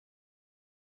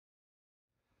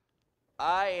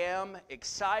I am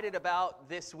excited about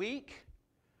this week.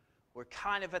 We're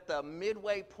kind of at the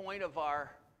midway point of our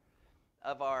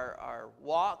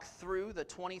walk through the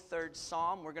 23rd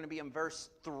Psalm. We're going to be in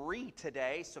verse 3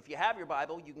 today. So if you have your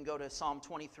Bible, you can go to Psalm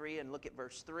 23 and look at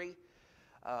verse 3.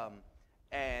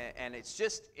 And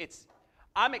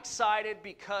I'm excited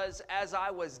because as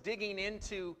I was digging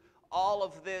into all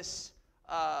of this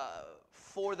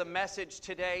for the message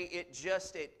today,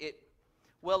 it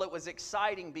was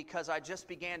exciting because I just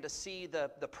began to see the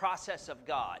process of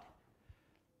God.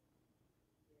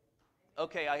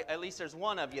 Okay, at least there's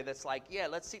one of you that's like, yeah,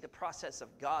 let's see the process of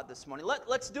God this morning.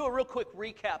 Let's do a real quick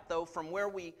recap, though, from where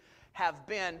we have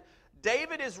been.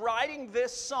 David is writing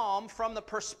this psalm from the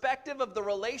perspective of the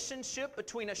relationship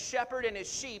between a shepherd and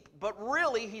his sheep, but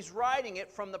really he's writing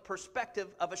it from the perspective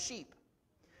of a sheep.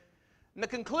 And the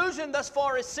conclusion thus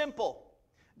far is simple.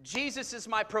 Jesus is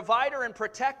my provider and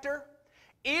protector.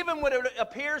 Even when it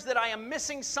appears that I am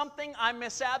missing something, I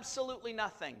miss absolutely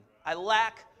nothing. I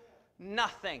lack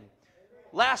nothing.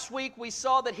 Last week we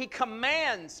saw that he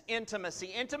commands intimacy.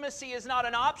 Intimacy is not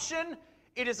an option,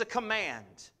 it is a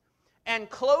command. And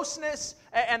closeness,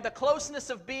 and the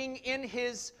closeness of being in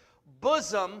his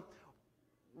bosom,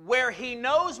 where he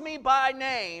knows me by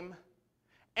name,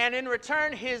 and in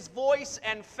return his voice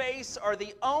and face are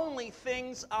the only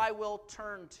things I will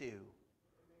turn to.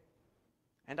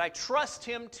 And I trust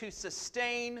him to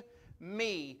sustain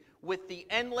me with the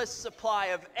endless supply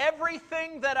of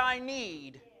everything that I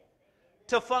need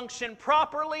to function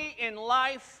properly in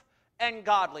life and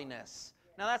godliness.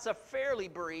 Now that's a fairly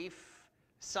brief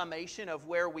summation of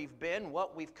where we've been,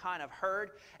 what we've kind of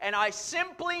heard. And I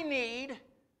simply need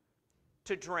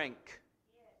to drink.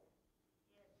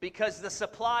 Because the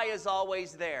supply is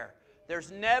always there.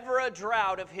 There's never a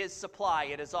drought of his supply.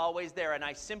 It is always there. And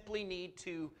I simply need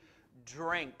to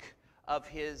drink of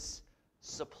his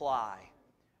supply.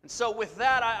 And so with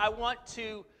that, I want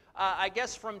to,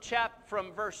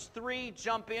 from verse 3,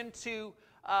 jump into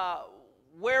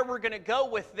where we're going to go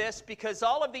with this, because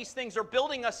all of these things are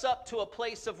building us up to a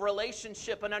place of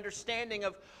relationship and understanding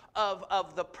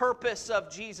of the purpose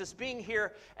of Jesus being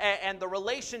here and the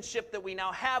relationship that we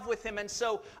now have with him. And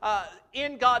so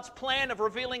in God's plan of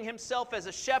revealing himself as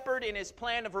a shepherd, in his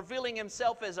plan of revealing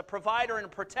himself as a provider and a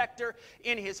protector,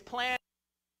 in his plan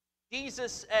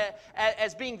Jesus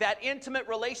as being that intimate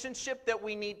relationship that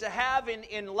we need to have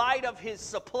in light of his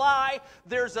supply,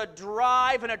 there's a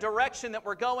drive and a direction that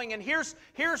we're going. And here's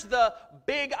the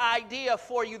big idea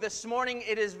for you this morning.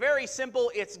 It is very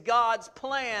simple. It's God's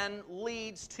plan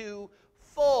leads to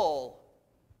full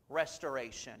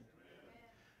restoration.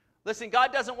 Listen,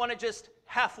 God doesn't want to just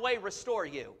halfway restore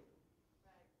you.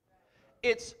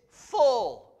 It's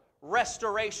full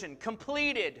restoration,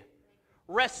 completed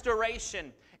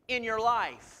restoration in your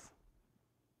life.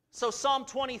 So Psalm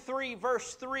 23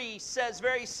 verse 3 says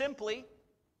very simply,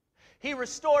 he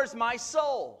restores my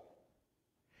soul.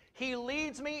 He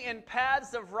leads me in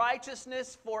paths of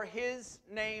righteousness for his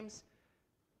name's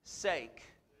sake.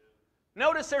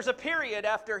 Notice there's a period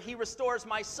after he restores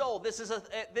my soul. This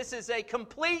is a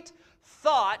complete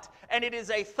thought, and it is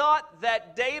a thought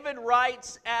that David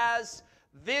writes as,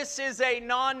 this is a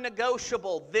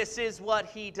non-negotiable. This is what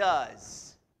he does.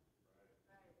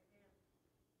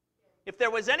 If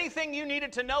there was anything you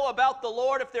needed to know about the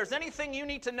Lord, if there's anything you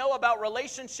need to know about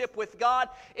relationship with God,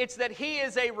 it's that he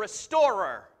is a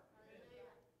restorer.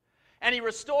 And he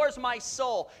restores my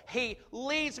soul. He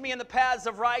leads me in the paths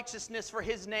of righteousness for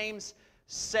his name's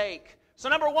sake. So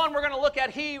number one, we're going to look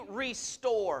at he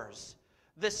restores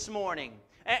this morning.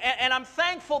 And I'm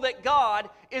thankful that God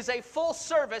is a full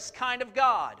service kind of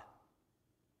God.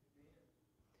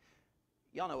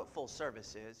 Y'all know what full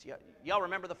service is. Y'all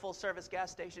remember the full service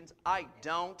gas stations? I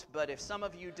don't, but if some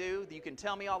of you do, you can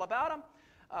tell me all about them.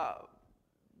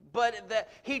 But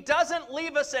he doesn't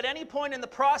leave us at any point in the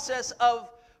process of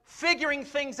figuring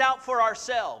things out for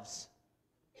ourselves.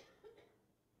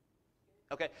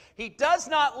 Okay, he does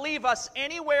not leave us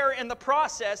anywhere in the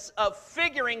process of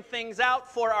figuring things out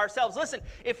for ourselves. Listen,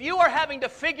 if you are having to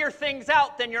figure things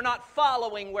out, then you're not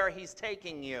following where he's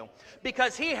taking you.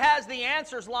 Because he has the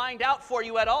answers lined out for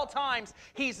you at all times.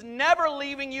 He's never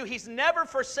leaving you. He's never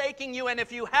forsaking you. And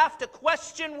if you have to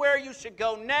question where you should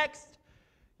go next,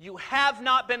 you have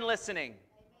not been listening.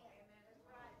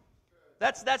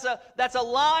 That's a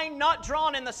line not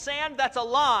drawn in the sand. That's a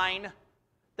line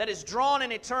that is drawn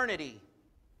in eternity.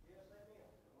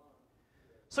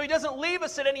 So he doesn't leave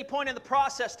us at any point in the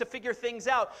process to figure things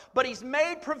out, but he's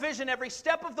made provision every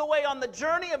step of the way on the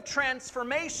journey of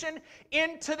transformation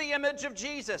into the image of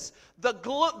Jesus. The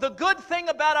good thing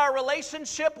about our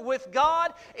relationship with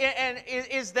God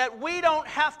is that we don't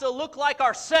have to look like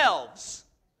ourselves.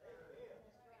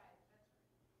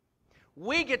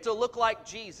 We get to look like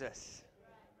Jesus.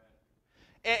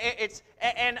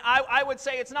 I would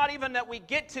say it's not even that we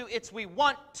get to, it's we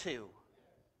want to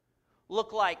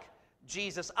look like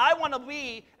Jesus. I want to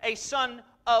be a son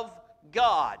of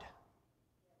God.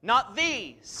 Not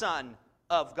the son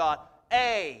of God,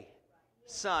 a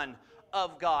son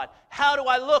of God. How do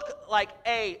I look like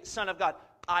a son of God?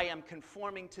 I am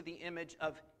conforming to the image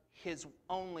of His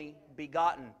only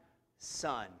begotten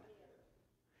Son.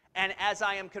 And as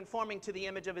I am conforming to the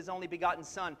image of His only begotten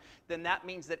Son, then that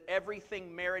means that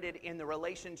everything merited in the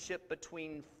relationship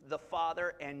between the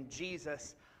Father and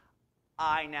Jesus,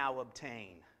 I now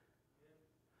obtain.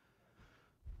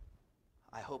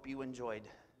 I hope you enjoyed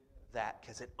that,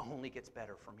 because it only gets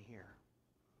better from here.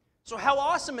 So how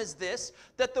awesome is this,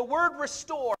 that the word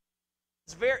restore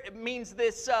means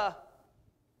this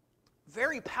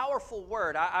very powerful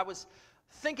word. I was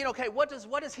thinking, okay, what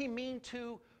does he mean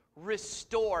to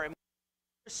restore? And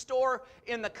restore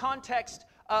in the context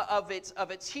of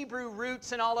its Hebrew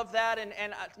roots and all of that,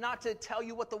 and not to tell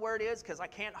you what the word is, because I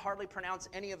can't hardly pronounce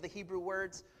any of the Hebrew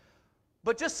words.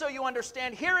 But just so you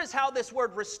understand, here is how this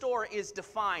word restore is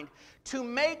defined. To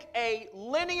make a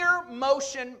linear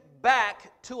motion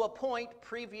back to a point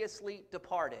previously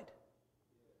departed.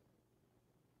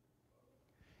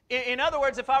 In other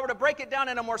words, if I were to break it down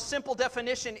in a more simple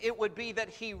definition, it would be that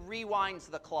he rewinds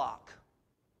the clock.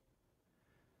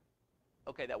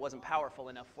 Okay, that wasn't powerful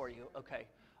enough for you. Okay.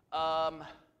 Well,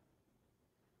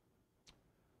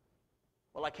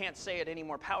 I can't say it any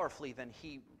more powerfully than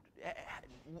he...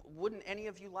 Wouldn't any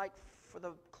of you like for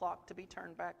the clock to be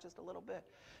turned back just a little bit?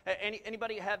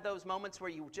 Anybody have those moments where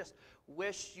you just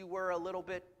wish you were a little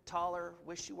bit taller,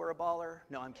 wish you were a baller?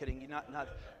 No, I'm kidding.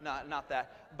 Not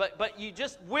that. But you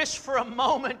just wish for a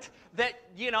moment that,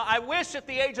 I wish at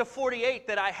the age of 48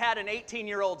 that I had an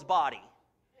 18-year-old's body.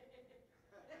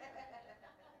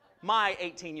 My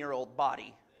 18-year-old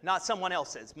body, not someone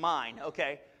else's, mine,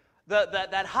 okay?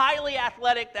 That highly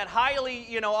athletic, that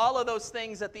highly, all of those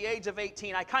things at the age of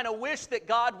 18. I kind of wish that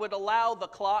God would allow the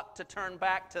clock to turn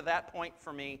back to that point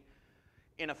for me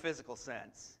in a physical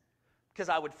sense, because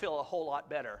I would feel a whole lot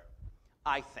better,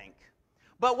 I think.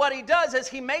 But what he does is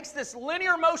he makes this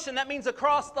linear motion. That means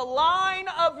across the line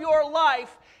of your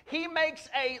life, he makes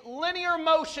a linear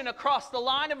motion across the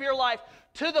line of your life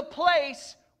to the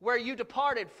place where you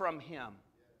departed from him.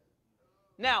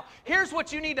 Now, here's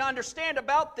what you need to understand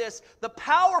about this. The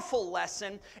powerful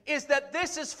lesson is that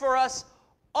this is for us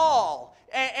all.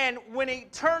 And when he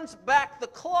turns back the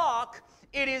clock,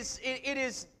 it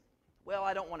is well,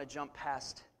 I don't want to jump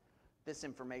past this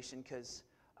information, because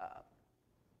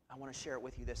I want to share it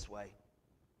with you this way.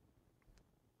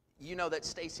 You know that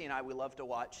Stacy and I, we love to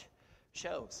watch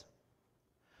shows.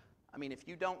 I mean, if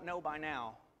you don't know by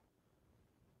now,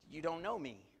 you don't know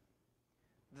me.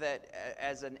 That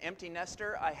as an empty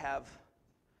nester, I have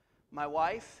my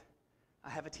wife, I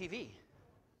have a TV,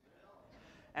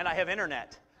 and I have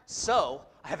internet. So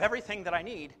I have everything that I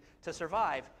need to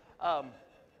survive.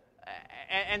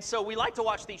 And so we like to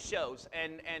watch these shows,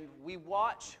 and we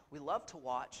love to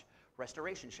watch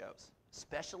restoration shows,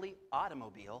 especially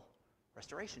automobile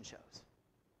restoration shows.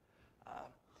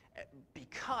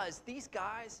 Because these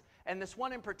guys, and this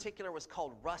one in particular was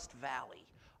called Rust Valley,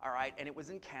 all right, and it was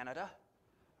in Canada.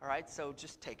 All right, so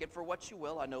just take it for what you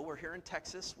will. I know we're here in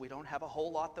Texas. We don't have a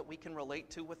whole lot that we can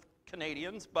relate to with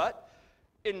Canadians, but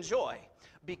enjoy.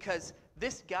 Because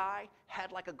this guy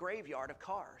had like a graveyard of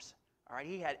cars. All right,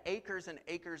 he had acres and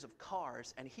acres of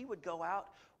cars, and he would go out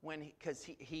because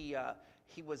he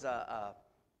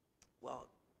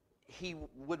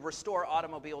would restore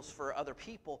automobiles for other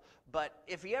people. But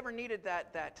if he ever needed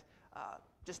that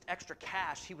just extra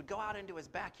cash, he would go out into his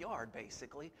backyard,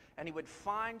 basically, and he would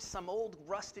find some old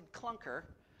rusted clunker,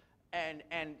 and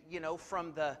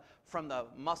from the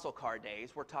muscle car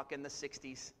days, we're talking the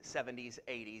 60s, 70s,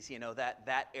 80s,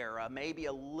 that era, maybe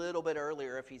a little bit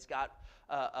earlier if he's got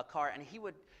a car, and he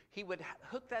would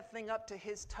hook that thing up to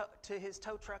his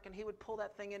tow truck, and he would pull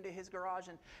that thing into his garage,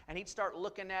 and he'd start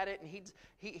looking at it, and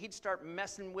he'd start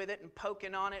messing with it and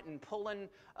poking on it and pulling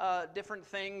different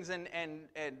things and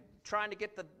trying to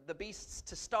get the beasts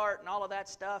to start and all of that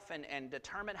stuff, and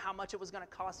determine how much it was going to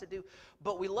cost to do.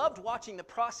 But we loved watching the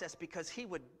process, because he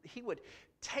would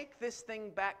take this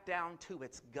thing back down to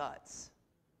its guts,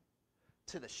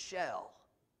 to the shell.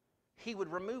 He would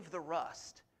remove the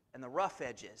rust, and the rough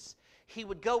edges. He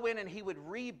would go in and he would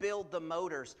rebuild the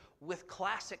motors with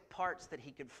classic parts that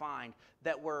he could find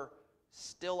that were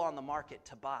still on the market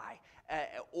to buy.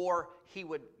 Or he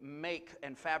would make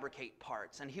and fabricate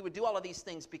parts. And he would do all of these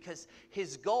things because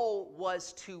his goal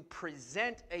was to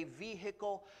present a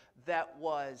vehicle that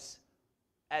was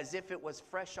as if it was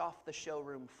fresh off the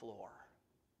showroom floor.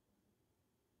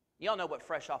 Y'all know what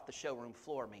fresh off the showroom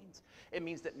floor means. It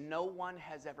means that no one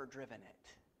has ever driven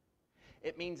it.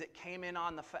 It means it came in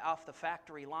off the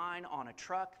factory line on a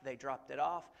truck. They dropped it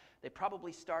off. They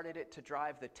probably started it to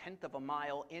drive the 1/10 of a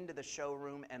mile into the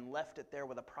showroom and left it there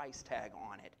with a price tag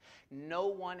on it. No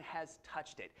one has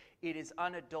touched it. It is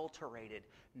unadulterated.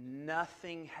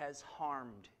 Nothing has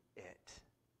harmed it.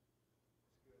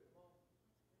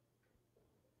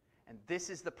 And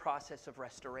this is the process of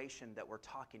restoration that we're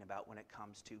talking about when it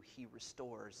comes to He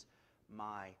restores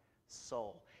my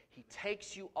soul. He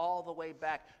takes you all the way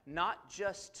back, not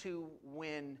just to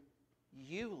when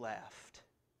you left,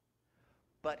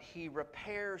 but He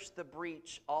repairs the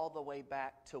breach all the way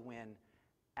back to when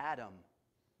Adam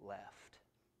left.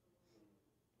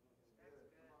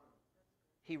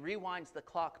 He rewinds the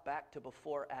clock back to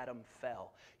before Adam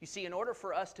fell. You see, in order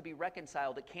for us to be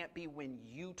reconciled, it can't be when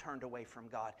you turned away from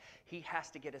God. He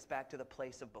has to get us back to the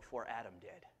place of before Adam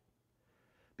did.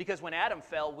 Because when Adam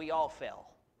fell, we all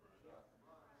fell.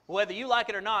 Whether you like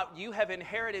it or not, you have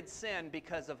inherited sin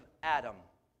because of Adam.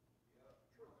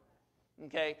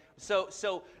 Okay?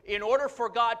 So in order for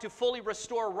God to fully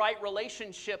restore right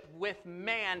relationship with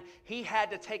man, He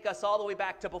had to take us all the way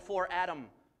back to before Adam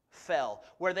fell,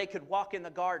 where they could walk in the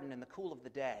garden in the cool of the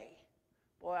day.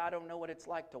 Boy, I don't know what it's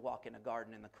like to walk in a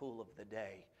garden in the cool of the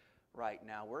day right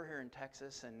now. We're here in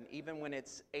Texas, and even when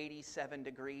it's 87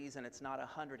 degrees and it's not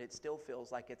 100, it still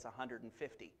feels like it's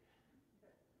 150.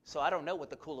 So I don't know what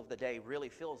the cool of the day really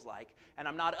feels like, and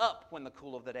I'm not up when the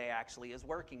cool of the day actually is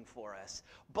working for us.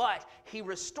 But He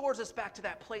restores us back to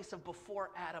that place of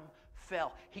before Adam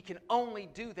fell. He can only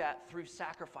do that through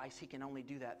sacrifice. He can only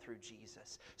do that through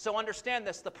Jesus. So understand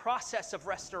this, the process of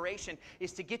restoration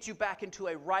is to get you back into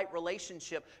a right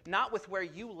relationship, not with where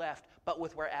you left, but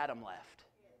with where Adam left.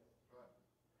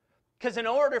 Because in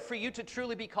order for you to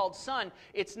truly be called son,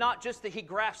 it's not just that He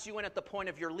grafts you in at the point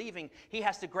of your leaving. He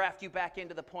has to graft you back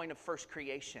into the point of first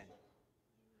creation.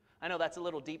 I know that's a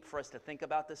little deep for us to think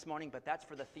about this morning, but that's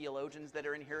for the theologians that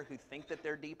are in here who think that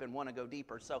they're deep and want to go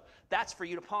deeper. So that's for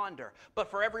you to ponder.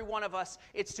 But for every one of us,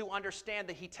 it's to understand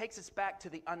that He takes us back to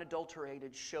the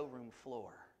unadulterated showroom floor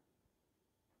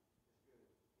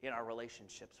in our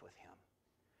relationships with Him.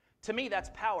 To me,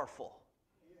 that's powerful.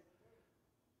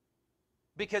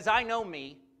 Because I know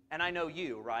me, and I know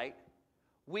you, right?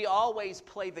 We always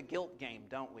play the guilt game,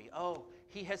 don't we? Oh,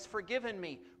 He has forgiven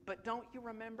me, but don't you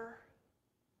remember?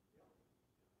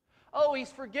 Oh,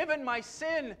 He's forgiven my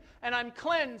sin, and I'm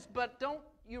cleansed, but don't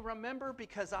you remember?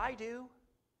 Because I do.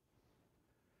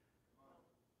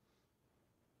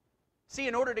 See,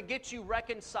 in order to get you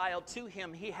reconciled to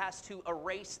Him, He has to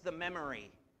erase the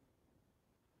memory,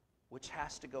 which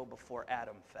has to go before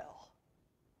Adam fell,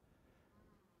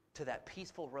 to that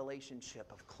peaceful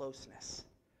relationship of closeness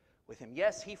with Him.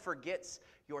 Yes, He forgets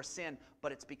your sin,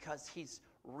 but it's because He's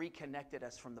reconnected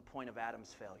us from the point of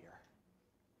Adam's failure.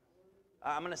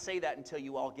 I'm going to say that until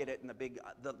you all get it and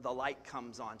the light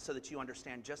comes on, so that you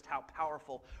understand just how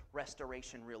powerful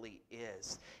restoration really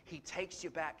is. He takes you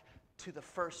back to the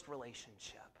first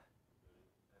relationship.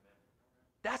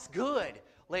 That's good,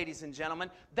 ladies and gentlemen.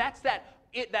 That's that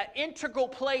integral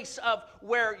place of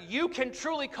where you can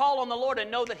truly call on the Lord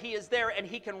and know that He is there, and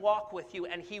He can walk with you,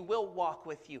 and He will walk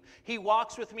with you. He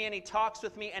walks with me, and He talks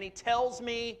with me, and He tells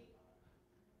me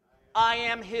I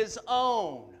am His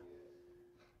own.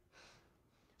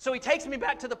 So He takes me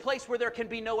back to the place where there can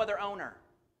be no other owner.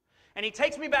 And He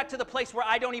takes me back to the place where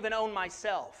I don't even own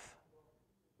myself.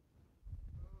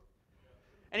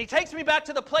 And He takes me back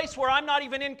to the place where I'm not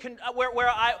even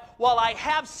while I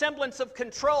have semblance of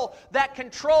control, that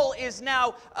control is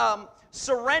now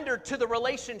surrendered to the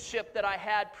relationship that I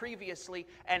had previously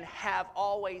and have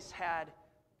always had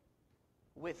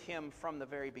with Him from the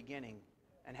very beginning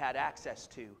and had access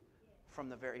to from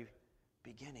the very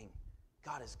beginning.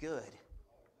 God is good.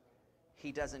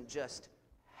 He doesn't just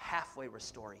halfway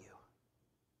restore you.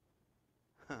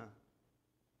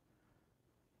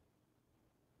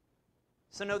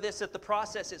 So know this, that the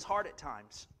process is hard at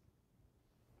times.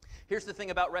 Here's the thing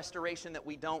about restoration that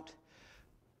we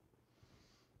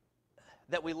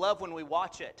love when we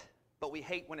watch it, but we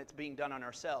hate when it's being done on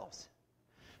ourselves.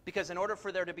 Because in order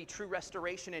for there to be true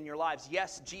restoration in your lives,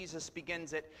 yes, Jesus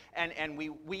begins it, and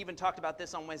we even talked about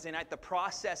this on Wednesday night, the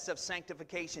process of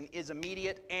sanctification is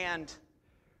immediate and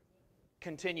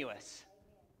continuous.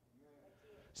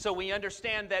 So we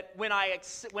understand that when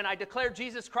I declare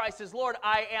Jesus Christ as Lord,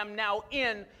 I am now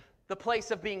in the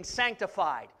place of being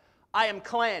sanctified. I am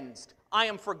cleansed. I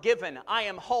am forgiven. I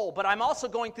am whole. But I'm also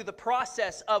going through the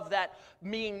process of that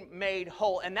being made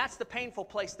whole. And that's the painful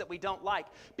place that we don't like,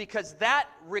 because that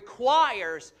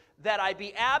requires that I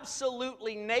be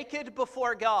absolutely naked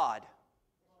before God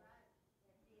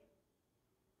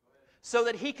so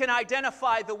that He can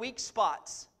identify the weak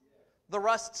spots, the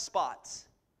rust spots,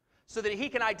 so that He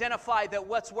can identify that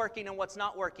what's working and what's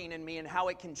not working in me and how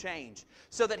it can change,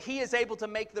 so that He is able to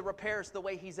make the repairs the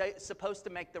way He's supposed to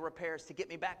make the repairs to get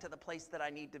me back to the place that I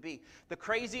need to be. The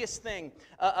craziest thing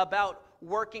about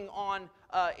working on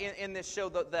in this show,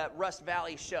 that Rust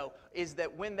Valley show, is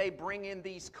that when they bring in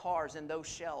these cars and those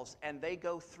shells and they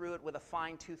go through it with a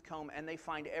fine-tooth comb and they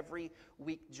find every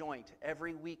weak joint,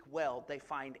 every weak weld, they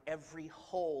find every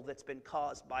hole that's been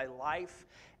caused by life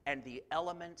and the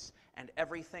elements and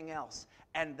everything else.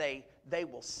 And they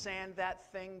will sand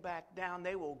that thing back down.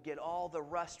 They will get all the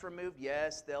rust removed.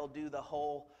 Yes, they'll do the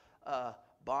whole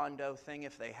Bondo thing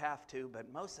if they have to.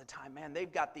 But most of the time, man,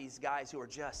 they've got these guys who are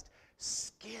just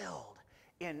skilled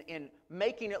in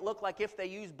making it look like if they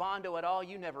use Bondo at all,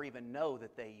 you never even know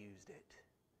that they used it.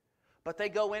 But they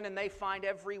go in and they find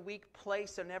every weak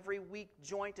place and every weak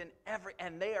joint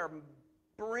and they are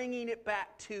bringing it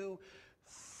back to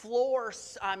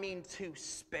to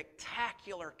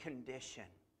spectacular condition.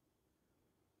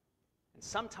 And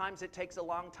sometimes it takes a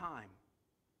long time.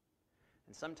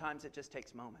 And sometimes it just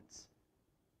takes moments.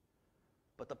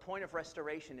 But the point of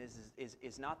restoration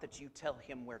is not that you tell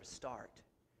Him where to start.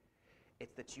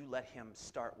 It's that you let Him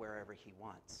start wherever He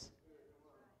wants.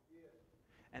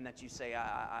 And that you say,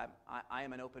 I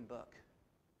am an open book.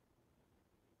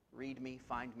 Read me,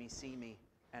 find me, see me,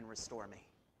 and restore me.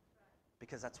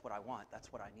 Because that's what I want.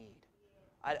 That's what I need.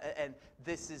 And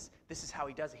this is how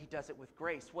He does it. He does it with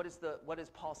grace. What does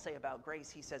Paul say about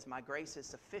grace? He says, my grace is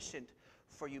sufficient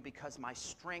for you because my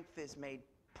strength is made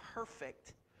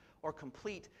perfect or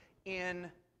complete in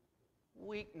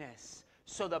weakness.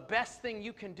 So the best thing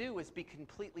you can do is be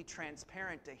completely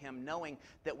transparent to Him, knowing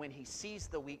that when He sees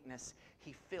the weakness,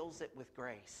 He fills it with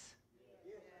grace.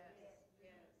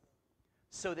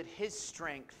 So that His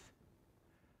strength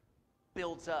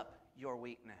builds up your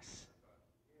weakness.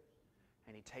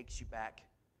 And He takes you back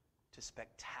to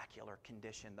spectacular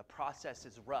condition. The process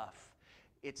is rough.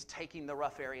 It's taking the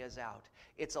rough areas out.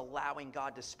 It's allowing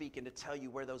God to speak and to tell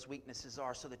you where those weaknesses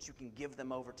are so that you can give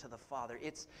them over to the Father.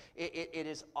 It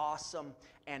is awesome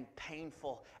and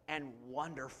painful and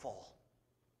wonderful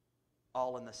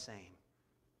all in the same.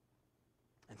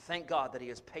 And thank God that He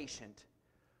is patient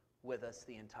with us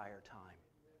the entire time.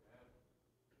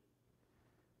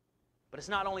 But it's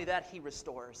not only that He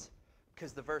restores,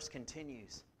 because the verse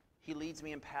continues. He leads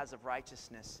me in paths of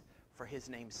righteousness for His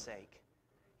name's sake.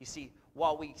 You see,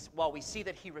 while we see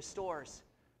that He restores,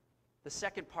 the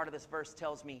second part of this verse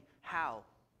tells me how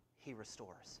He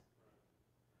restores.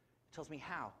 It tells me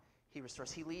how He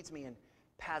restores. He leads me in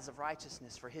paths of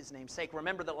righteousness for His name's sake.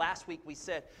 Remember that last week we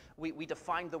said, we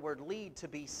defined the word lead to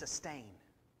be sustain.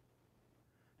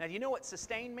 Now, do you know what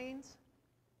sustain means?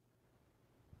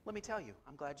 Let me tell you,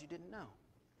 I'm glad you didn't know.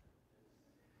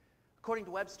 According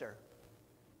to Webster,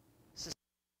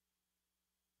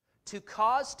 to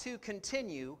cause to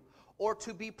continue or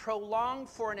to be prolonged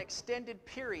for an extended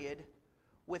period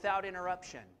without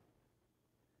interruption.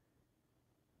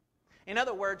 In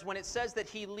other words, when it says that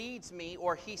He leads me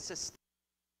or He sustains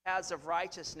paths of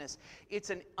righteousness, it's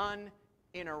an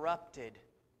uninterrupted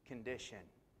condition.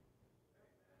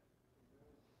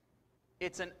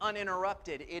 It's an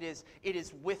uninterrupted. It is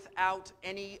without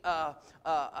any.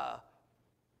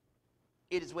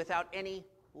 It is without any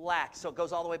lack. So it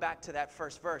goes all the way back to that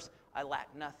first verse. I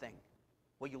lack nothing.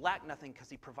 Well, you lack nothing because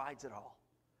He provides it all,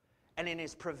 and in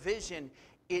His provision,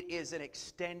 it is an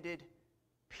extended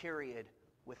period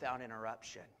without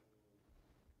interruption.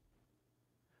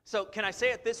 So, can I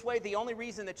say it this way? The only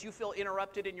reason that you feel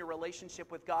interrupted in your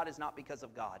relationship with God is not because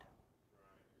of God.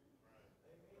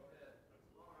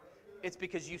 It's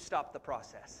because you stopped the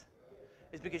process.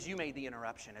 It's because you made the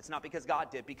interruption. It's not because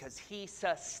God did, because He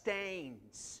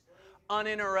sustains.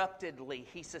 Uninterruptedly,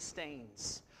 He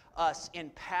sustains us in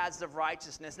paths of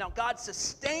righteousness. Now, God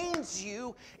sustains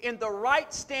you in the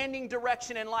right standing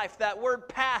direction in life. That word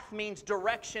path means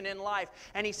direction in life.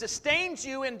 And He sustains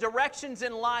you in directions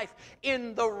in life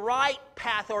in the right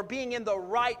path or being in the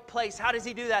right place. How does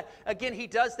He do that? Again, He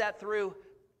does that through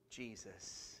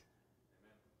Jesus.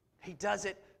 He does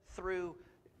it through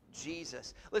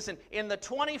Jesus. Listen, in the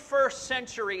 21st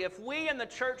century, if we in the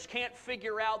church can't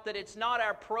figure out that it's not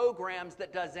our programs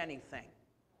that does anything,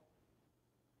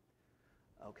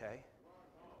 Okay?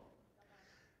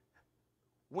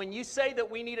 When you say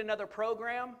that we need another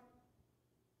program,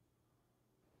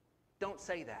 don't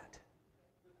say that.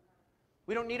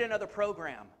 We don't need another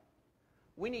program.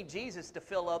 We need Jesus to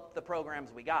fill up the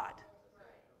programs we got.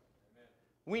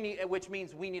 Which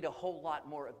means we need a whole lot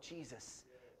more of Jesus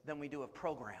than we do of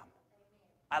program.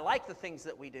 I like the things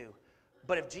that we do,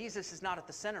 but if Jesus is not at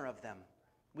the center of them,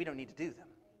 we don't need to do them.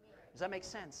 Does that make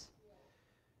sense?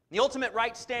 The ultimate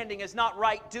right standing is not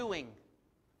right doing,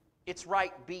 it's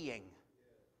right being.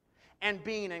 And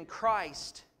being in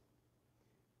Christ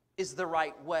is the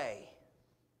right way.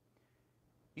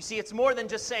 You see, it's more than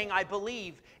just saying, I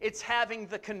believe. It's having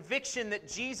the conviction that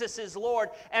Jesus is Lord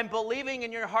and believing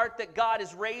in your heart that God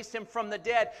has raised Him from the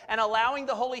dead and allowing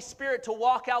the Holy Spirit to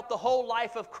walk out the whole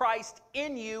life of Christ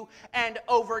in you and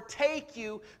overtake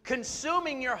you,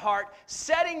 consuming your heart,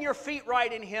 setting your feet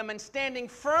right in Him, and standing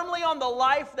firmly on the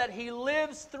life that He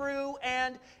lives through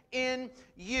and in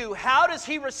you. How does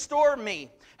He restore me?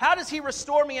 How does He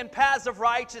restore me in paths of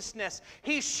righteousness?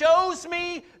 He shows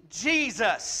me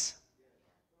Jesus.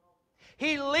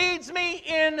 He leads me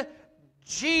in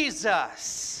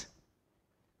Jesus.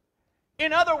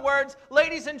 In other words,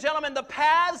 ladies and gentlemen, the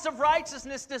paths of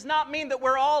righteousness does not mean that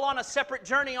we're all on a separate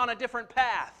journey on a different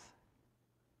path.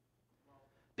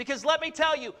 Because let me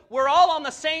tell you, we're all on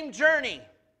the same journey.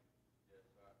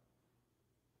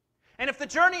 And if the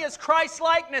journey is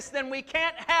Christ-likeness, then we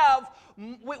can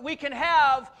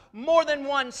have more than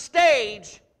one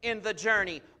stage in the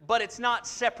journey, but it's not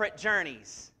separate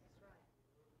journeys.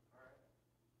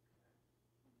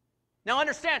 Now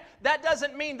understand, that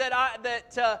doesn't mean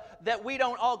that we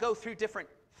don't all go through different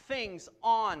things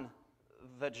on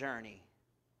the journey.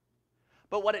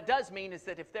 But what it does mean is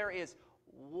that if there is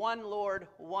one Lord,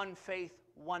 one faith,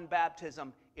 one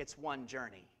baptism, it's one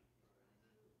journey.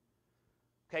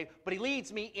 Okay? But He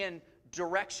leads me in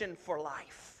direction for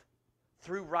life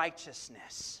through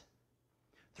righteousness,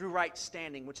 through right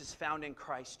standing, which is found in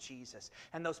Christ Jesus.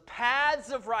 And those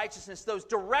paths of righteousness, those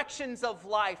directions of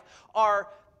life are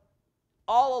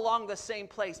all along the same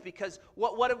place, because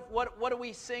what do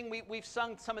we sing? We've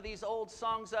sung some of these old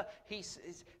songs. He's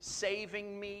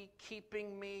saving me,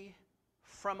 keeping me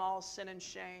from all sin and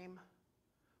shame.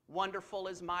 Wonderful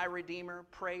is my Redeemer,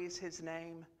 praise His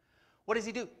name. What does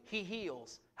He do? He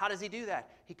heals. How does He do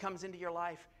that? He comes into your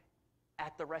life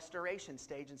at the restoration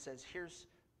stage and says, here's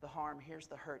the harm, here's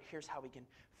the hurt, here's how we can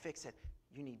fix it.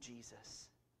 You need Jesus.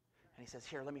 And He says,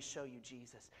 here, let me show you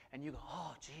Jesus. And you go,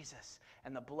 oh, Jesus.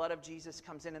 And the blood of Jesus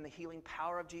comes in, and the healing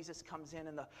power of Jesus comes in,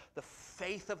 and the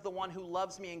faith of the one who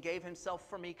loves me and gave Himself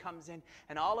for me comes in.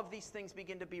 And all of these things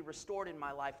begin to be restored in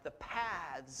my life. The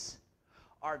paths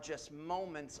are just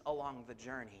moments along the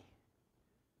journey.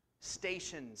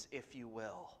 Stations, if you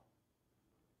will.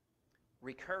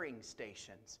 Recurring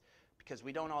stations. Because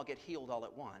we don't all get healed all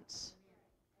at once.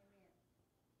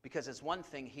 Because as one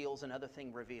thing heals, another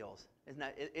thing reveals.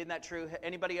 Isn't that true?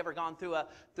 Anybody ever gone through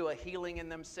a healing in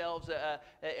themselves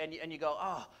and you go,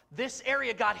 oh, this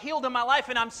area got healed in my life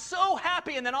and I'm so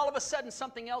happy, and then all of a sudden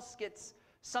something else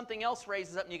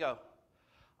raises up and you go,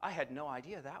 I had no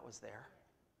idea that was there.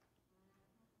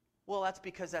 Well, that's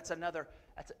because that's another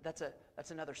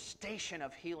station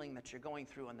of healing that you're going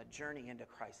through on the journey into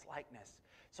Christ likeness.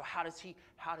 So how does he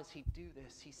do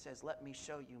this? He says, let me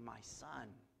show you my Son.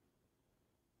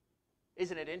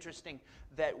 Isn't it interesting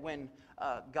that when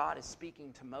God is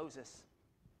speaking to Moses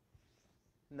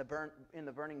in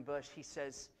the burning bush, he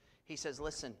says,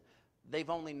 listen, they've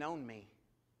only known me.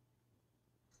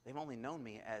 They've only known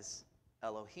me as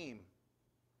Elohim,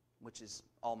 which is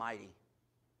Almighty.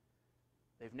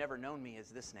 They've never known me as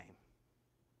this name.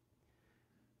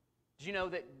 Do you know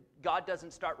that God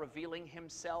doesn't start revealing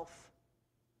Himself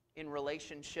in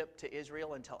relationship to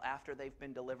Israel until after they've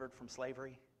been delivered from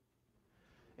slavery?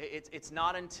 It's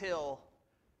not until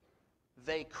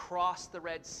they cross the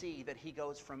Red Sea that He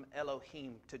goes from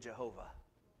Elohim to Jehovah.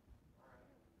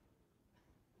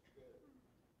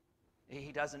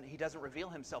 He doesn't reveal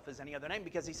Himself as any other name,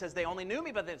 because He says they only knew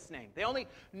me by this name. They only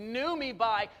knew me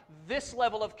by this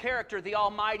level of character, the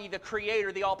Almighty, the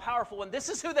Creator, the All-Powerful One. This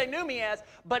is who they knew me as.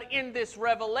 But in this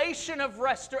revelation of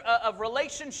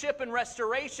relationship and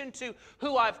restoration to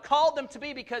who I've called them to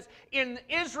be, because in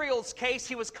Israel's case,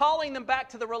 He was calling them back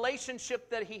to the relationship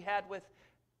that He had with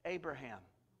Abraham.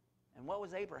 And what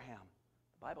was Abraham?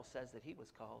 The Bible says that he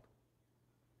was called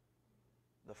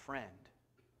the friend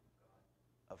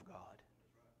of God.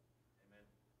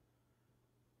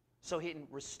 So in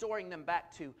restoring them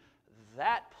back to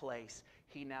that place,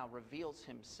 He now reveals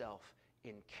Himself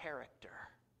in character.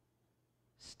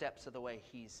 Steps of the way.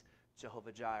 He's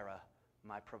Jehovah Jireh,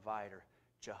 my provider.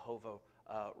 Jehovah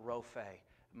Rophe,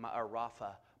 or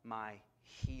Rapha, my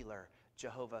healer.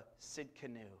 Jehovah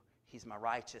Sidkenu, he's my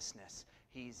righteousness.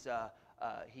 He is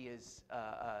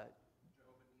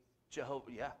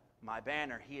Jehovah, yeah, my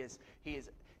banner. He is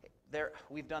there.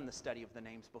 We've done the study of the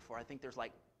names before. I think there's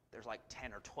like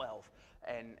 10 or 12.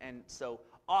 And so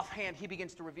offhand, he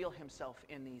begins to reveal himself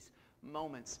in these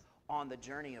moments on the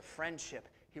journey of friendship.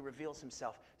 He reveals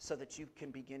himself so that you can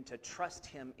begin to trust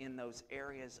him in those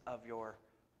areas of your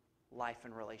life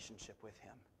and relationship with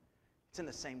him. It's in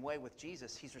the same way with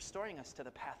Jesus. He's restoring us to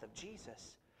the path of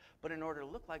Jesus. But in order to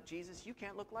look like Jesus, you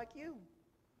can't look like you.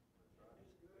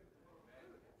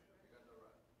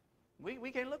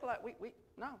 We can't look like,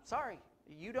 no, sorry.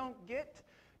 You don't get,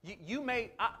 you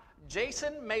may,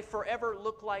 Jason may forever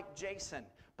look like Jason.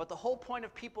 But the whole point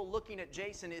of people looking at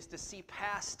Jason is to see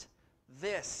past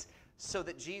this so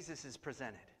that Jesus is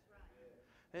presented.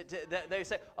 They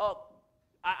say, oh,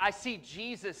 I see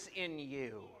Jesus in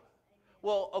you.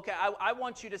 Well, okay, I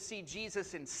want you to see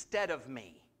Jesus instead of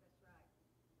me.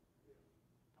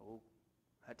 Oh,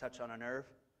 that touched on a nerve.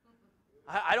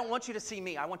 I don't want you to see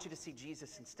me. I want you to see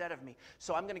Jesus instead of me.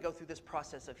 So I'm going to go through this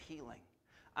process of healing.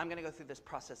 I'm going to go through this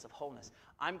process of wholeness.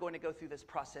 I'm going to go through this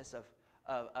process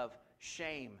of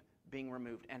shame being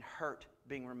removed and hurt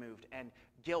being removed and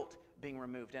guilt being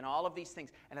removed and all of these things.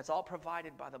 And it's all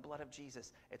provided by the blood of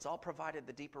Jesus. It's all provided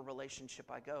the deeper relationship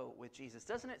I go with Jesus.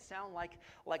 Doesn't it sound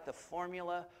like the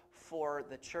formula for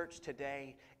the church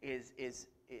today is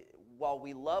while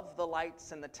we love the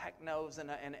lights and the technos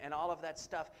and all of that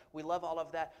stuff, we love all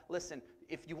of that. Listen,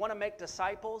 if you want to make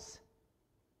disciples,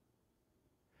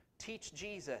 teach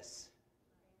Jesus.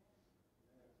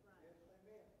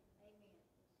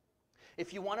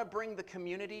 If you want to bring the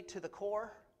community to the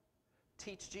core,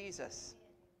 teach Jesus.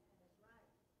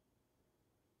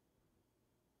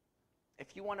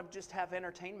 If you want to just have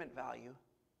entertainment value,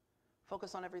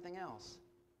 focus on everything else.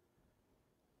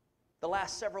 The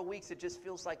last several weeks, it just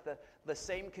feels like the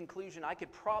same conclusion. I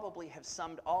could probably have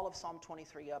summed all of Psalm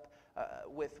 23 up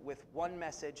with one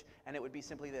message, and it would be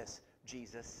simply this: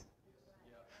 Jesus.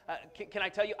 Can I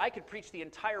tell you, I could preach the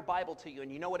entire Bible to you,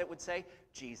 and you know what it would say?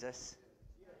 Jesus.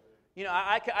 You know,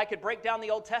 I could break down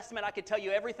the Old Testament. I could tell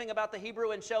you everything about the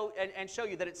Hebrew and show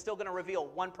you that it's still going to reveal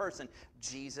one person,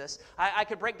 Jesus. I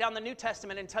could break down the New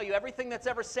Testament and tell you everything that's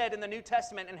ever said in the New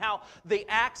Testament and how the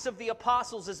Acts of the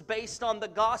Apostles is based on the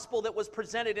gospel that was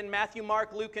presented in Matthew,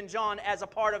 Mark, Luke, and John as a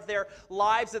part of their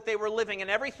lives that they were living.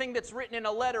 And everything that's written in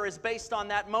a letter is based on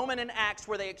that moment in Acts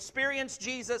where they experienced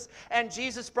Jesus and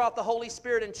Jesus brought the Holy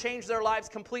Spirit and changed their lives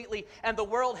completely. And the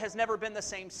world has never been the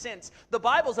same since. The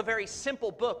Bible's a very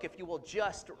simple book if you will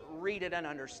just read it and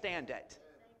understand it.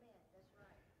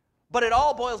 But it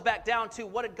all boils back down to,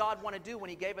 what did God want to do when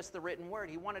He gave us the written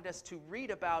word? He wanted us to read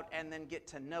about and then get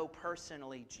to know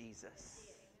personally Jesus.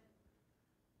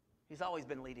 He's always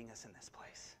been leading us in this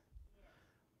place.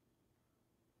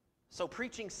 So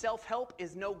preaching self-help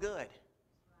is no good.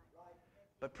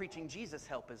 But preaching Jesus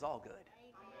help is all good.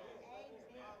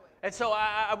 And so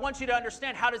I want you to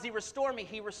understand, how does He restore me?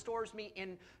 He restores me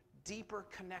in deeper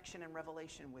connection and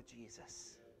revelation with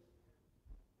Jesus.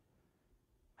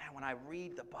 Man, when I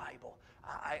read the Bible,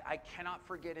 I cannot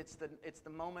forget it's the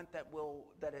moment that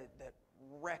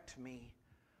wrecked me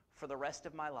for the rest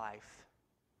of my life.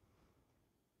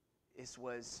 This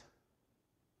was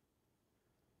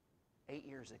 8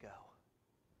 years ago.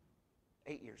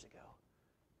 8 years ago.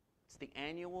 It's the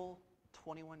annual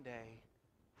 21-day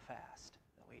fast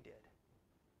that we did.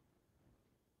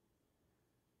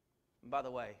 And by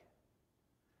the way,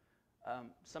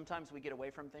 sometimes we get away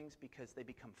from things because they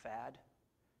become fad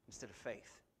instead of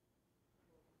faith.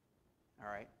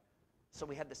 All right? So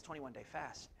we had this 21-day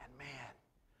fast, and man,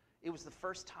 it was the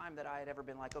first time that I had ever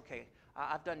been like, okay,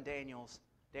 I've done Daniel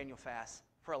fasts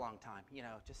for a long time. You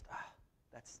know, just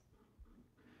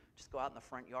go out in the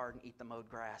front yard and eat the mowed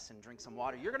grass and drink some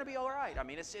water. You're going to be all right. I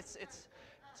mean, it's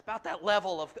about that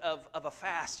level of a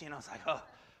fast. You know, it's like, oh,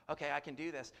 okay, I can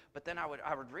do this. But then I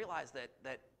would realize that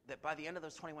by the end of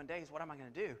those 21 days, what am I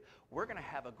going to do? We're going to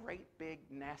have a great big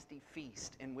nasty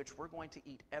feast in which we're going to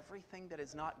eat everything that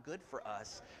is not good for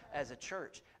us as a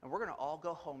church. And we're going to all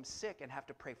go home sick and have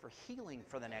to pray for healing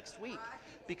for the next week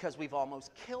because we've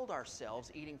almost killed ourselves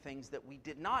eating things that we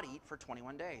did not eat for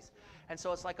 21 days. And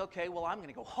so it's like, okay, well, I'm going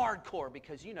to go hardcore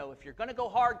because, you know, if you're going to go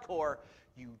hardcore,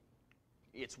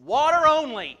 it's water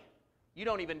only. You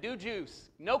don't even do juice.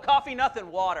 No coffee, nothing,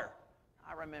 water.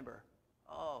 I remember.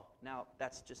 Oh, now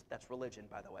that's religion,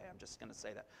 by the way. I'm just going to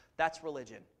say that. That's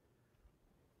religion.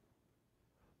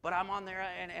 But I'm on there,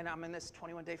 and I'm in this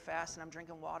 21-day fast, and I'm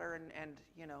drinking water, and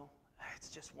you know, it's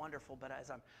just wonderful. But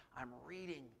as I'm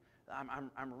reading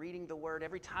I'm reading the Word.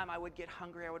 Every time I would get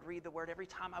hungry, I would read the Word. Every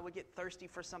time I would get thirsty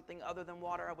for something other than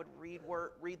water, I would read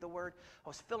the Word. I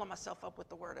was filling myself up with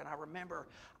the Word, and I remember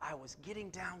I was getting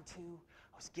down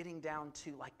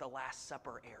to like the Last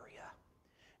Supper area,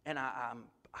 and I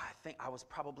think I was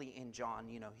probably in John.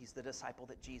 You know, he's the disciple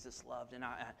that Jesus loved, and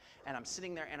I'm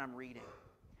sitting there and I'm reading,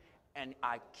 and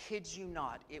I kid you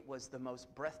not, it was the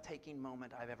most breathtaking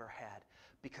moment I've ever had.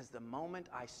 Because the moment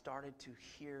I started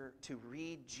to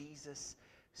read Jesus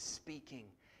speaking,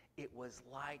 it was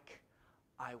like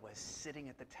I was sitting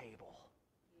at the table.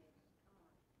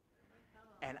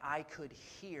 And I could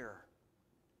hear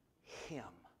him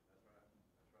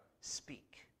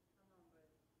speak.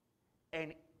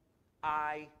 And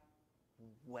I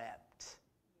wept.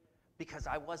 Because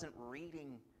I wasn't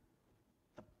reading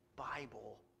the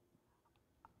Bible.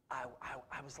 I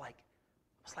was like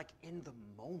in the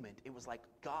moment. It was like,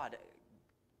 God,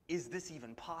 is this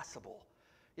even possible?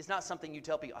 It's not something you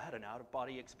tell people. I had an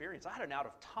out-of-body experience. I had an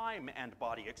out-of-time and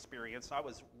body experience. I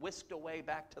was whisked away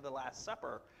back to the Last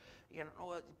Supper. You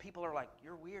know, people are like,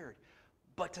 you're weird.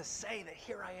 But to say that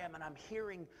here I am and I'm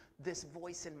hearing this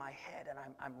voice in my head and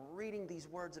I'm reading these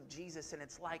words of Jesus, and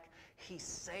it's like he's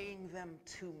saying them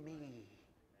to me.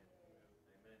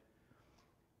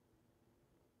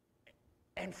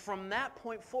 And from that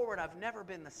point forward, I've never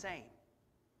been the same,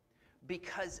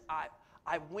 because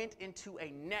I went into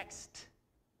a next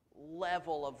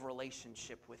level of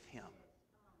relationship with him.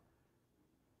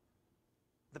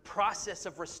 The process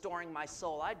of restoring my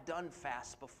soul. I'd done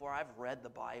fasts before. I've read the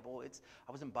Bible.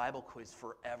 I was in Bible quiz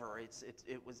forever.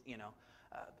 It was, you know,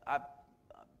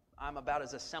 I'm about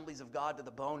as Assemblies of God to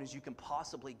the bone as you can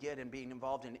possibly get in being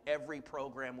involved in every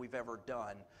program we've ever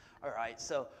done. All right,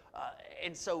 so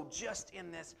just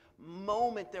in this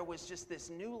moment, there was just this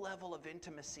new level of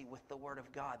intimacy with the Word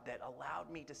of God that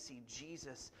allowed me to see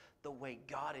Jesus the way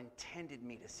God intended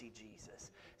me to see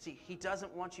Jesus. See, he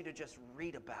doesn't want you to just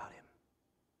read about him.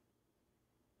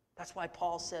 That's why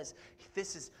Paul says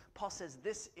this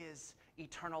is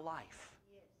eternal life.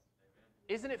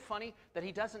 Isn't it funny that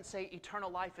he doesn't say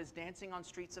eternal life is dancing on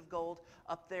streets of gold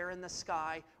up there in the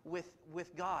sky with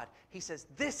God? He says,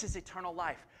 this is eternal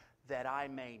life, that I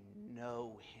may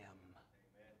know him.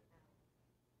 Amen.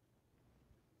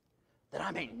 That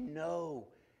I may know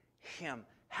him.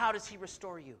 How does he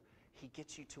restore you? He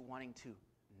gets you to wanting to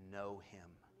know him.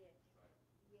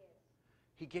 Yes.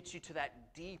 He gets you to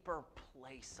that deeper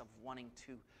place of wanting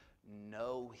to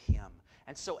know him.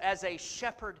 And so as a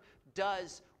shepherd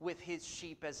does with his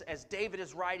sheep, as David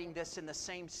is writing this in the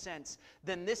same sense,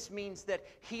 then this means that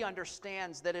he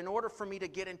understands that in order for me to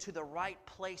get into the right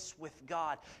place with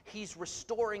God, he's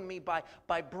restoring me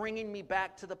by bringing me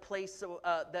back to the place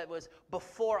that was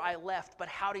before I left. But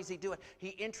how does he do it? He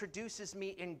introduces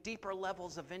me in deeper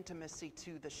levels of intimacy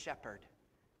to the shepherd.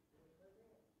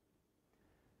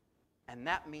 And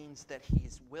that means that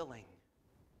he's willing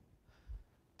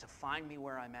to find me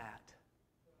where I'm at,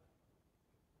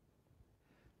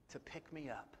 to pick me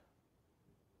up,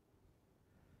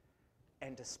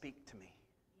 and to speak to me.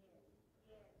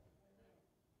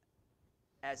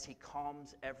 As he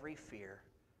calms every fear,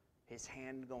 his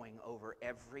hand going over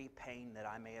every pain that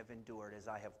I may have endured as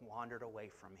I have wandered away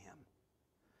from him,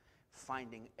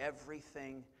 finding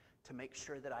everything to make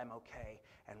sure that I'm okay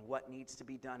and what needs to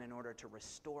be done in order to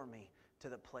restore me to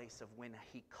the place of when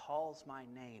he calls my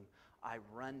name, I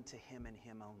run to him and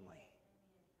him only.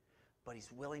 But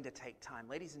he's willing to take time.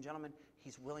 Ladies and gentlemen,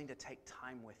 he's willing to take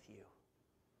time with you.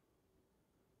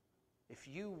 If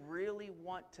you really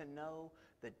want to know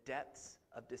the depths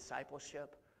of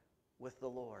discipleship with the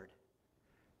Lord,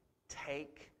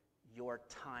 take your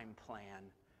time plan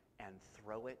and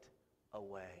throw it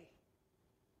away.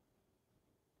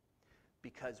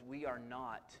 Because we are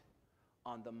not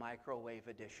on the microwave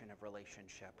edition of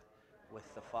relationship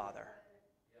with the Father.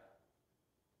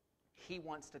 He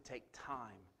wants to take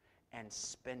time and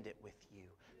spend it with you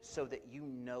so that you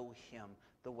know him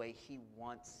the way he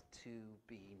wants to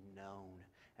be known.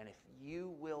 And if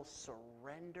you will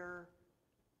surrender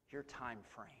your time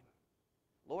frame,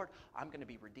 Lord, I'm going to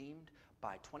be redeemed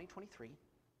by 2023,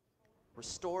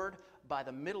 restored by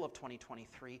the middle of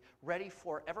 2023, ready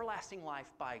for everlasting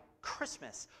life by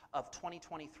Christmas of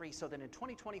 2023, so that in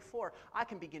 2024 I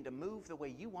can begin to move the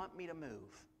way you want me to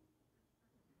move.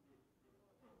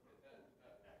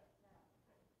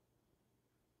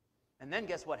 And then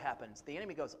guess what happens? The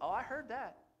enemy goes, oh, I heard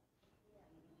that.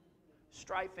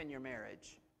 Strife in your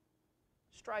marriage,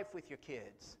 strife with your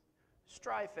kids,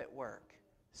 strife at work,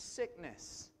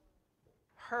 sickness,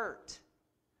 hurt,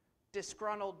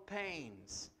 disgruntled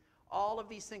pains, all of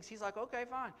these things. He's like, okay,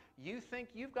 fine. You think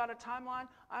you've got a timeline?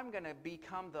 I'm going to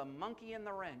become the monkey in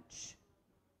the wrench.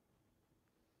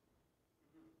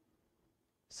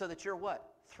 So that you're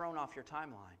what? Thrown off your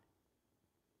timeline.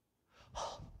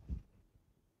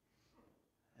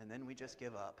 And then we just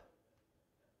give up.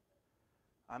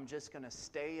 I'm just going to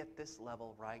stay at this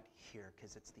level right here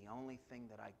because it's the only thing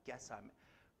that I guess I'm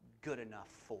good enough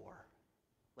for.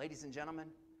 Ladies and gentlemen,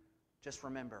 just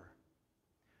remember,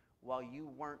 while you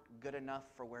weren't good enough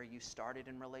for where you started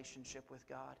in relationship with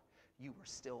God, you were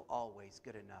still always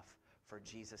good enough for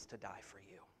Jesus to die for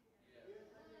you.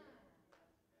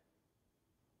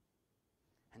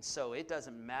 And so it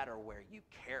doesn't matter where you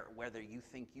care, whether you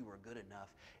think you were good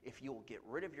enough, if you'll get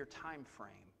rid of your time frame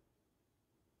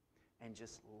and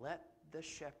just let the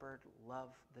shepherd love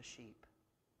the sheep.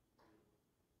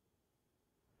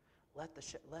 Let the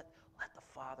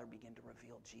Father begin to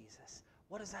reveal Jesus.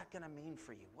 What is that going to mean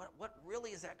for you? What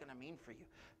really is that going to mean for you?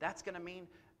 That's going to mean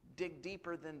dig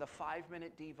deeper than the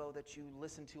 5-minute Devo that you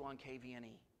listen to on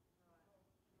KVNE.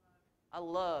 I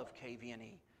love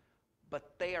KVNE,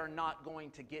 but they are not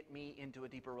going to get me into a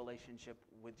deeper relationship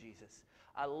with Jesus.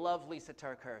 I love Lisa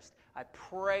TerKeurst. I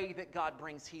pray that God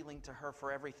brings healing to her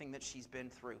for everything that she's been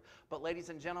through. But ladies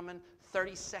and gentlemen,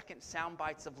 30-second sound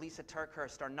bites of Lisa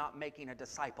TerKeurst are not making a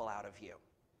disciple out of you.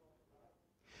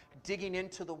 Digging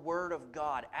into the Word of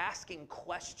God, asking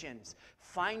questions,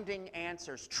 finding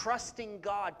answers, trusting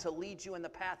God to lead you in the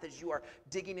path as you are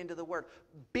digging into the Word.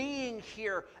 Being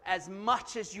here as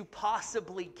much as you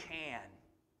possibly can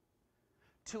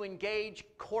to engage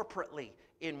corporately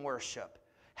in worship.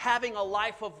 Having a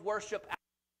life of worship at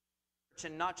church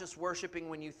and not just worshiping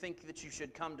when you think that you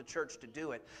should come to church to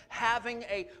do it. Having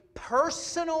a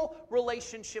personal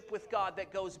relationship with God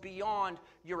that goes beyond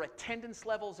your attendance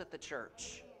levels at the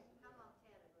church.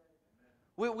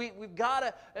 We've got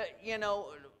to,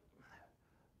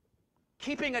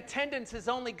 keeping attendance is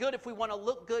only good if we want to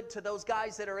look good to those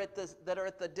guys that are at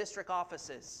the district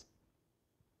offices.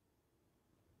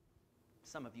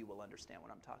 Some of you will understand what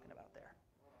I'm talking about there.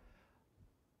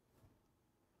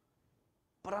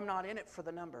 But I'm not in it for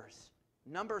the numbers.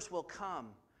 Numbers will come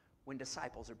when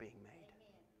disciples are being made.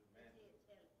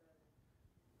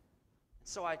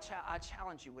 So I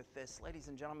challenge you with this, ladies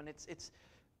and gentlemen.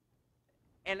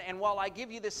 And while I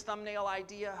give you this thumbnail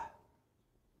idea,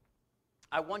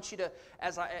 I want you to,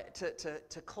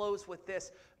 to close with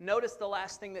this. Notice the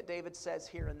last thing that David says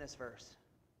here in this verse.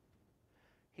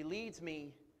 He leads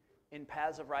me in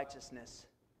paths of righteousness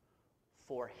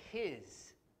for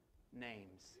His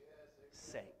name's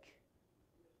sake.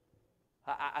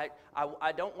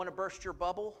 I don't want to burst your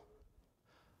bubble,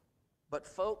 but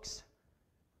folks,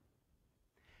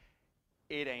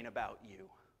 it ain't about you.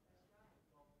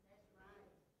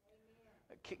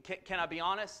 Can I be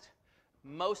honest?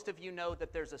 Most of you know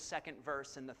that there's a second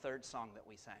verse in the third song that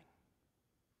we sang.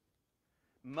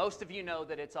 Most of you know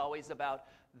that it's always about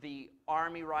the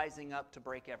army rising up to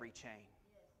break every chain.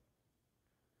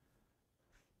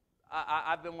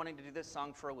 I've been wanting to do this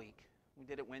song for a week. We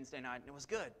did it Wednesday night, and it was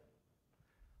good.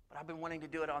 But I've been wanting to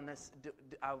do it on this.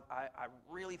 I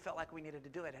really felt like we needed to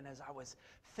do it. And as I was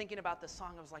thinking about this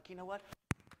song, I was like, you know what?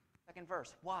 Second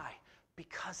verse. Why?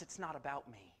 Because it's not about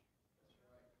me.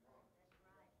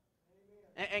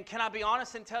 And can I be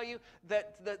honest and tell you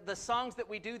that the songs that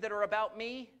we do that are about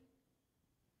me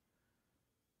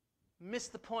miss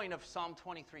the point of Psalm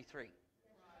 23:3.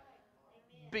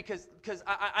 Because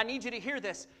I need you to hear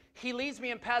this. He leads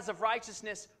me in paths of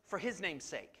righteousness for His name's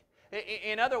sake.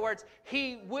 In other words,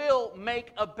 He will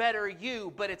make a better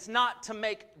you, but it's not to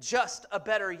make just a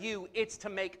better you. It's to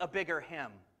make a bigger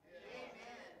Him.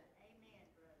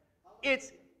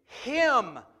 It's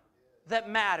Him that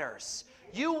matters.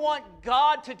 You want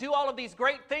God to do all of these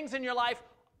great things in your life?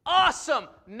 Awesome!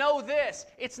 Know this.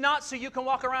 It's not so you can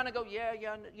walk around and go, yeah,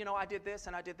 I did this,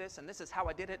 and this is how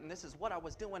I did it, and this is what I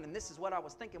was doing, and this is what I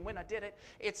was thinking when I did it.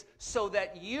 It's so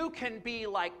that you can be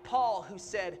like Paul, who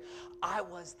said, I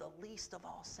was the least of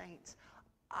all saints.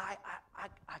 I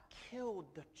killed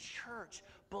the church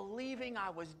believing I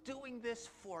was doing this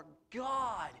for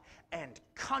God and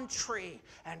country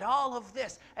and all of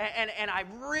this. And I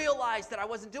realized that I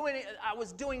wasn't doing it. I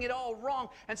was doing it all wrong.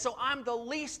 And so I'm the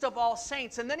least of all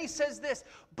saints. And then he says this,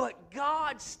 but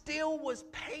God still was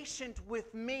patient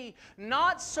with me,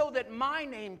 not so that my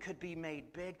name could be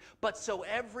made big, but so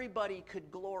everybody could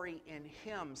glory in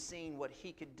Him, seeing what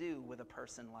He could do with a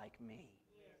person like me.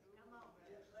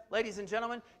 Ladies and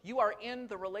gentlemen, you are in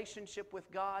the relationship with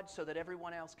God so that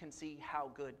everyone else can see how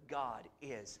good God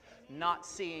is, not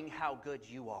seeing how good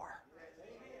you are.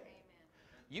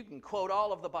 You can quote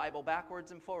all of the Bible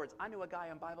backwards and forwards. I knew a guy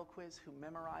on Bible quiz who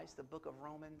memorized the book of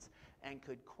Romans and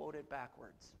could quote it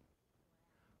backwards.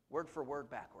 Word for word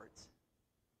backwards.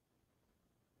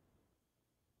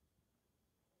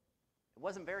 It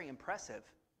wasn't very impressive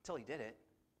until he did it.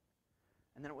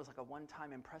 And then it was like a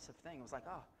one-time impressive thing. It was like,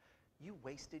 oh, you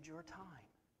wasted your time.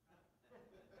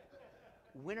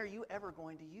 When are you ever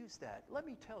going to use that? Let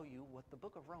me tell you what the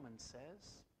book of Romans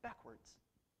says backwards.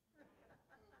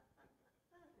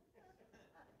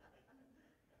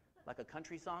 Like a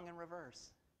country song in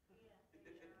reverse.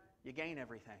 You gain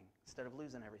everything instead of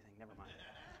losing everything. Never mind.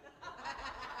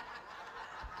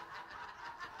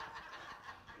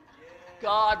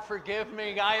 God forgive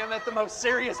me. I am at the most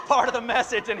serious part of the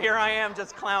message, and here I am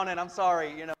just clowning. I'm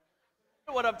sorry, you know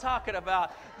what I'm talking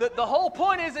about. The whole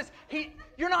point is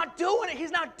you're not doing it. He's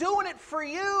not doing it for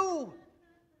you.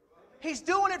 He's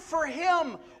doing it for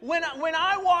him. When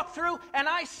I walk through and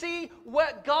I see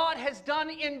what God has done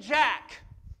in Jack,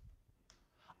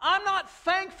 I'm not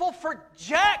thankful for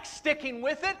Jack sticking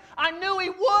with it. I knew he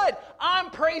would.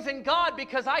 I'm praising God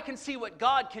because I can see what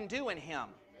God can do in him.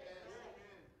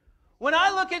 When I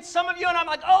look at some of you and I'm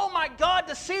like, oh my God,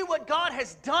 to see what God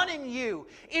has done in you,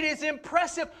 it is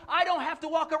impressive. I don't have to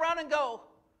walk around and go,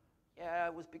 yeah,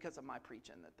 it was because of my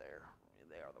preaching that they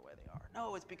are the way they are.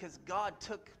 No, it's because God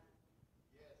took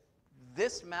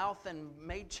this mouth and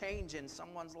made change in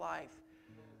someone's life.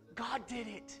 God did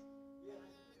it.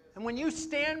 And when you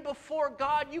stand before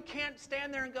God, you can't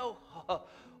stand there and go, oh,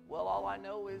 well, all I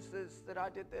know is that I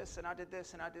did this and I did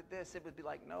this and I did this. It would be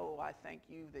like, no, I thank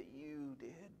you that you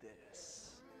did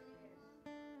this.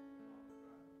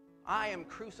 I am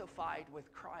crucified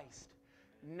with Christ.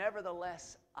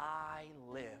 Nevertheless, I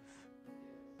live.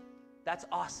 That's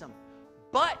awesome.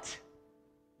 But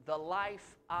the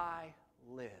life I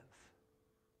live.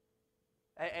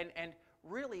 And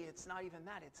really, it's not even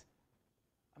that. It's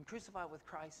I'm crucified with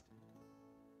Christ.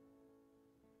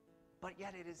 But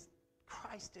yet it is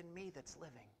Christ in me that's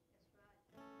living.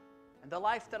 And the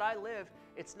life that I live,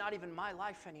 it's not even my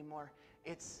life anymore.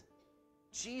 It's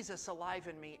Jesus alive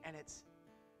in me, and it's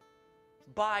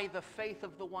by the faith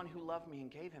of the one who loved me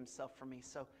and gave himself for me.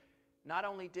 So not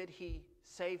only did he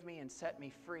save me and set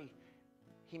me free,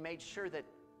 he made sure that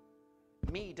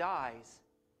me dies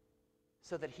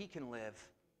so that he can live,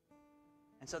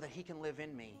 and so that he can live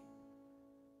in me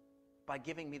by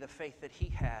giving me the faith that he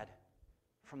had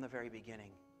from the very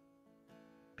beginning.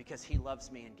 Because he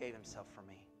loves me and gave himself for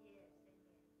me.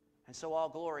 And so all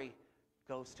glory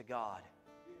goes to God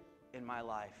in my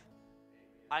life.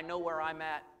 I know where I'm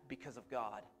at because of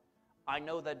God. I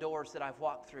know the doors that I've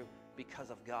walked through because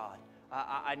of God.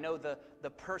 I know the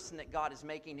person that God is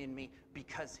making in me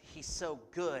because he's so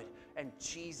good. And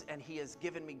he has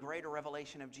given me greater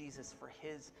revelation of Jesus for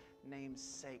his name's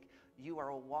sake. You are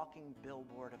a walking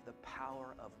billboard of the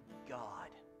power of God.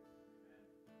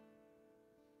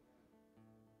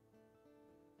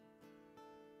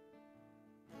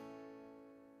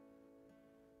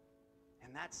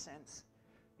 In that sense,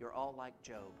 you're all like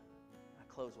Job. I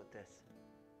close with this.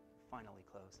 Finally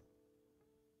close.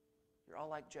 You're all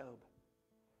like Job.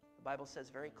 The Bible says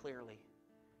very clearly,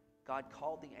 God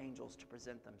called the angels to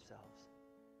present themselves,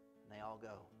 and they all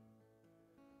go.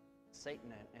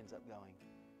 Satan ends up going.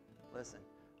 Listen,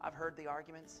 I've heard the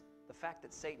arguments. The fact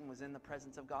that Satan was in the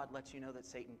presence of God lets you know that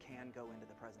Satan can go into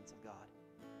the presence of God.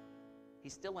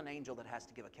 He's still an angel that has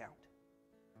to give account.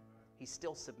 He's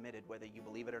still submitted, whether you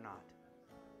believe it or not.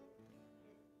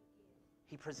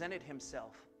 He presented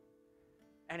himself.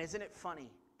 And isn't it funny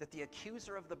that the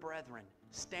accuser of the brethren,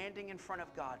 standing in front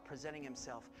of God, presenting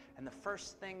himself, and the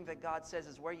first thing that God says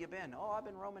is, where you been? Oh, I've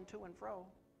been roaming to and fro.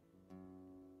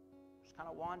 Just kind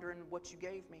of wandering what you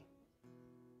gave me.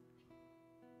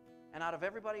 And out of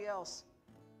everybody else,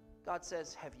 God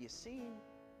says, have you seen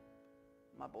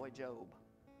my boy Job?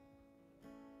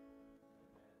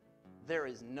 There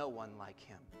is no one like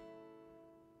him.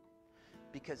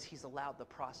 Because he's allowed the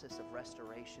process of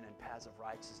restoration and paths of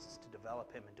righteousness to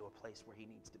develop him into a place where he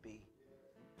needs to be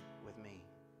with me.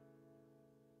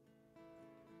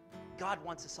 God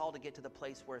wants us all to get to the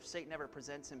place where if Satan ever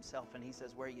presents himself and he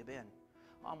says, where you been?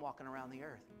 Oh, I'm walking around the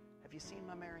earth. Have you seen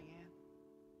my Mary Ann?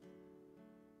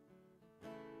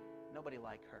 Nobody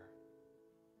like her.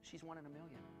 She's 1 in a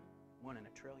million, 1 in a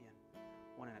trillion,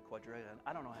 1 in a quadrillion.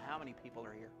 I don't know how many people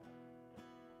are here.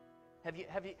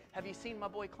 Have you seen my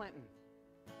boy Clinton?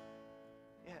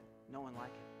 Yeah, no one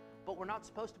like him. But we're not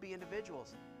supposed to be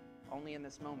individuals. Only in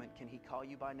this moment can he call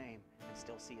you by name and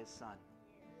still see his son.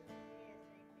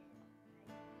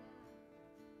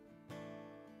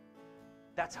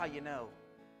 That's how you know.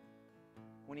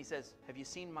 When he says, have you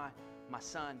seen my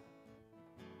son?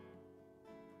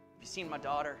 you seen my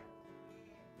daughter?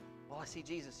 Well, I see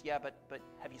Jesus. Yeah, but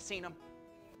have you seen him?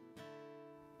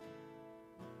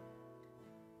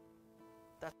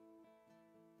 That's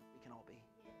where we can all be.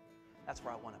 That's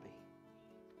where I want to be.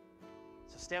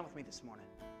 So stand with me this morning.